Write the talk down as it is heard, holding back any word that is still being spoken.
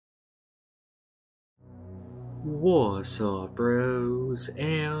What's up, bros,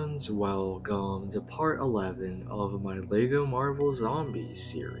 and welcome to part 11 of my LEGO Marvel Zombies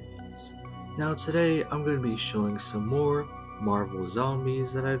series. Now today I'm going to be showing some more Marvel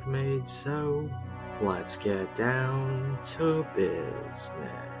Zombies that I've made, so let's get down to business.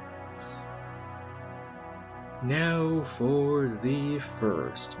 Now for the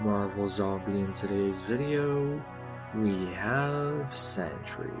first Marvel Zombie in today's video, we have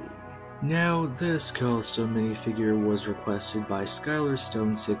Sentry. Now, this custom minifigure was requested by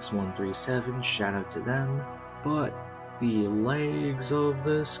SkylarStone6137, shout out to them, but the legs of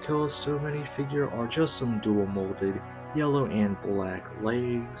this custom minifigure are just some dual molded yellow and black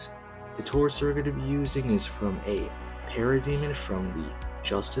legs. The torso we're going to be using is from a Parademon from the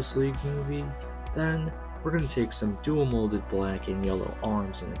Justice League movie. Then, we're going to take some dual molded black and yellow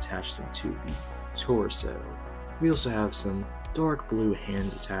arms and attach them to the torso. We also have some dark blue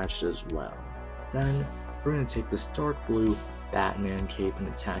hands attached as well. Then we're going to take this dark blue Batman cape and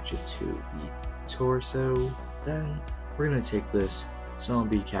attach it to the torso. Then we're going to take this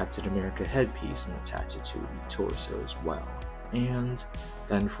zombie Captain America headpiece and attach it to the torso as well. And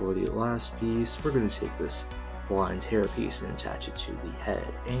then for the last piece, we're going to take this blind hair piece and attach it to the head.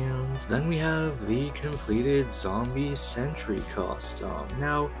 And then we have the completed zombie Sentry costume.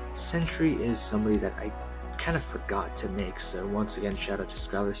 Now, Sentry is somebody that I kind of forgot to make, so once again shout out to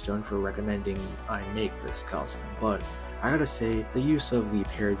Skylar Stone for recommending I make this costume. But I gotta say, the use of the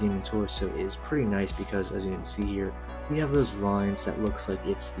Parademon torso is pretty nice because, as you can see here, we have those lines that looks like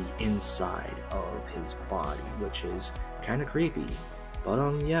it's the inside of his body, which is kind of creepy.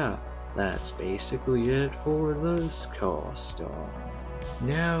 But yeah, that's basically it for this costume.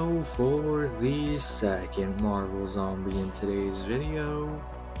 Now for the second Marvel Zombie in today's video,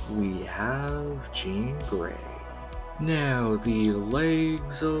 we have Jean Grey. Now, the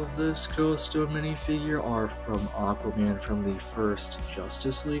legs of this custom minifigure are from Aquaman from the first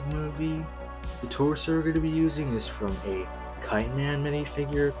Justice League movie. The torso we're going to be using is from a Kite Man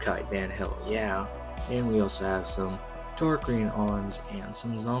minifigure, Kite Man hell yeah, and we also have some dark green arms and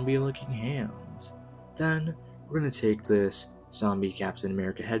some zombie looking hands. Then, we're going to take this zombie Captain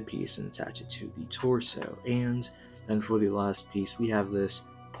America headpiece and attach it to the torso, and then for the last piece we have this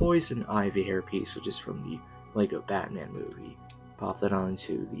Poison Ivy hairpiece, which is from the LEGO Batman movie. Pop that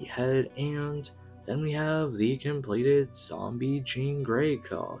onto the head, and then we have the completed zombie Jean Grey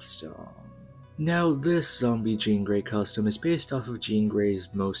costume. Now, this zombie Jean Grey costume is based off of Jean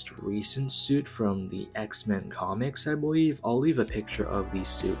Grey's most recent suit from the X-Men comics, I believe. I'll leave a picture of the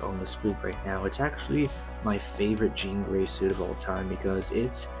suit on the screen right now. It's actually my favorite Jean Grey suit of all time because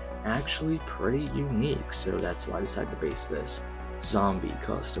it's actually pretty unique, so that's why I decided to base this zombie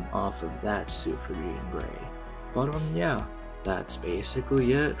custom off of that suit for Jean Grey. But yeah, that's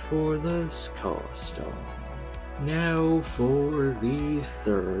basically it for this custom. Now for the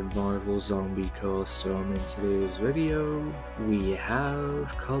third Marvel Zombie custom in today's video, we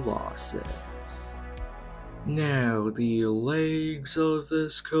have Colossus. Now, the legs of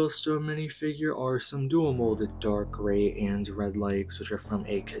this custom minifigure are some dual molded dark gray and red legs, which are from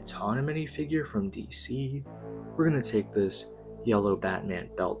a Katana minifigure from DC. We're going to take this yellow Batman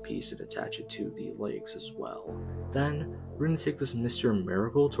belt piece and attach it to the legs as well. Then we're going to take this Mr.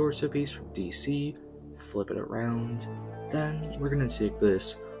 Miracle torso piece from DC, flip it around. Then we're going to take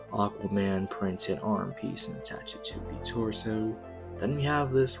this Aquaman printed arm piece and attach it to the torso. Then we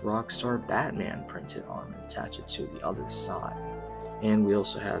have this Rockstar Batman printed arm and attach it to the other side. And we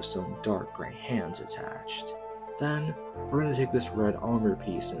also have some dark gray hands attached. Then we're going to take this red armor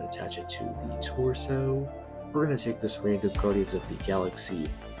piece and attach it to the torso. We're going to take this random Guardians of the Galaxy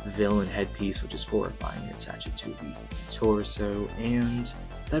villain headpiece, which is horrifying, and attach it to the torso. And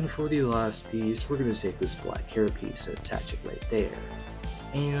then for the last piece, we're going to take this black hair piece and attach it right there.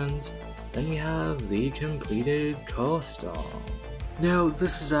 And then we have the completed costume. Now,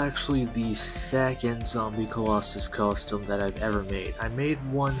 this is actually the second Zombie Colossus costume that I've ever made. I made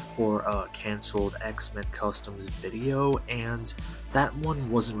one for a cancelled X-Men Customs video, and that one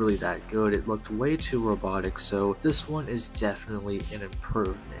wasn't really that good. It looked way too robotic, so this one is definitely an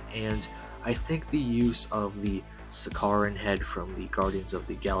improvement. And I think the use of the Sakaran head from the Guardians of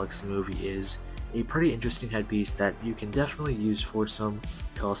the Galaxy movie is a pretty interesting headpiece that you can definitely use for some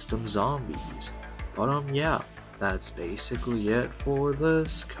custom zombies. But yeah, that's basically it for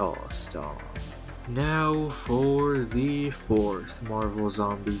this custom. Now for the fourth Marvel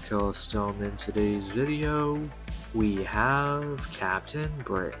Zombie custom in today's video, we have Captain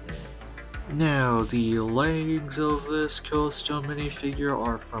Britain. Now, the legs of this custom minifigure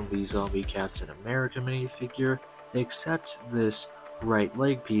are from the Zombie Captain America minifigure, except this right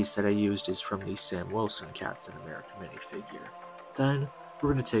leg piece that I used is from the Sam Wilson Captain America minifigure. Then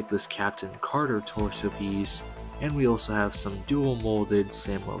we're going to take this Captain Carter torso piece, and we also have some dual molded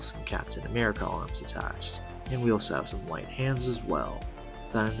Sam Wilson Captain America arms attached, and we also have some white hands as well.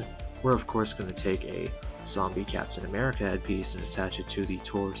 Then we're of course going to take a zombie Captain America headpiece and attach it to the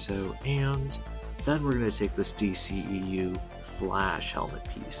torso, and then we're going to take this DCEU Flash helmet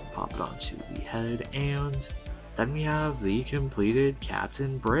piece and pop it onto the head, and then we have the completed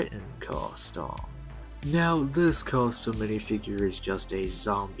Captain Britain costume. Now, this costume minifigure is just a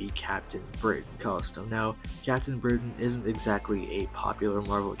zombie Captain Britain costume. Now, Captain Britain isn't exactly a popular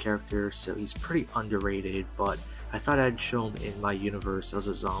Marvel character, so he's pretty underrated, but I thought I'd show him in my universe as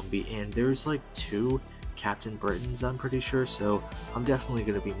a zombie, and there's like 2 Captain Britons, I'm pretty sure, so I'm definitely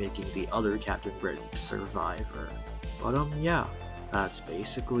going to be making the other Captain Britain Survivor. But yeah, that's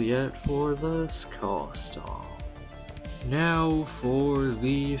basically it for this costume. Now for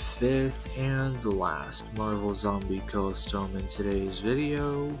the 5th and last Marvel Zombie costume in today's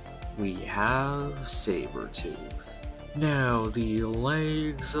video, we have Sabretooth. Now, the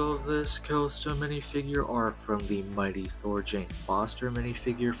legs of this costume minifigure are from the Mighty Thor Jane Foster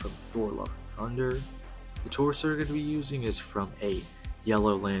minifigure from Thor Love and Thunder. The torso we're going to be using is from a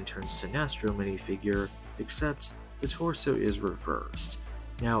Yellow Lantern Sinestro minifigure, except the torso is reversed.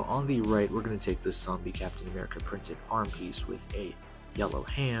 Now, on the right, we're going to take this zombie Captain America printed arm piece with a yellow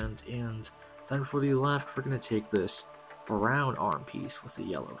hand, and then for the left, we're going to take this brown arm piece with a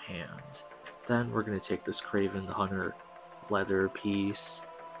yellow hand. Then we're going to take this Kraven the Hunter leather piece.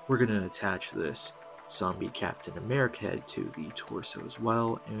 We're going to attach this zombie Captain America head to the torso as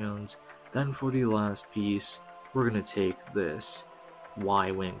well, and then for the last piece, we're going to take this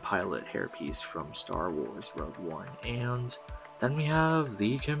Y-Wing pilot hairpiece from Star Wars Rogue One, and then we have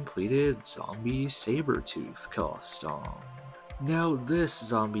the completed zombie Sabretooth costume. Now, this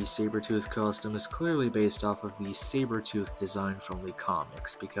zombie Sabretooth costume is clearly based off of the Sabretooth design from the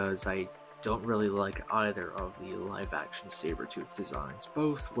comics, because I don't really like either of the live-action Sabretooth designs.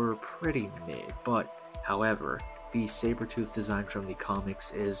 Both were pretty mid, but however, the Sabretooth design from the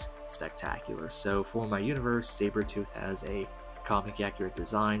comics is spectacular. So for my universe, Sabretooth has a comic-accurate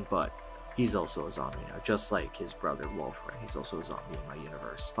design, but he's also a zombie now, just like his brother Wolverine. He's also a zombie in my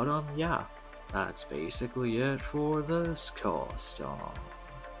universe. But yeah, that's basically it for this costume.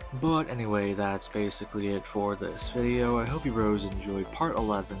 But anyway, that's basically it for this video. I hope you bros enjoyed part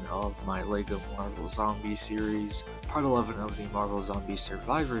 11 of my LEGO Marvel Zombie series. Part 11 of the Marvel Zombie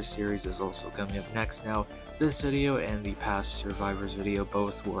Survivors series is also coming up next. Now, this video and the past Survivors video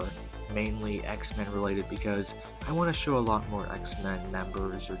both were mainly X-Men related because I want to show a lot more X-Men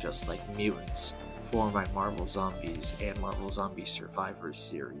members or just like mutants for my Marvel Zombies and Marvel Zombie Survivors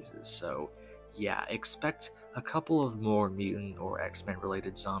series. So yeah, expect a couple of more mutant or X-Men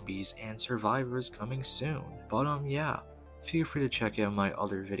related zombies and survivors coming soon. But yeah, feel free to check out my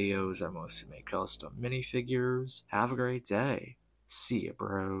other videos. I mostly make custom minifigures. Have a great day. See ya,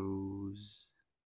 bros.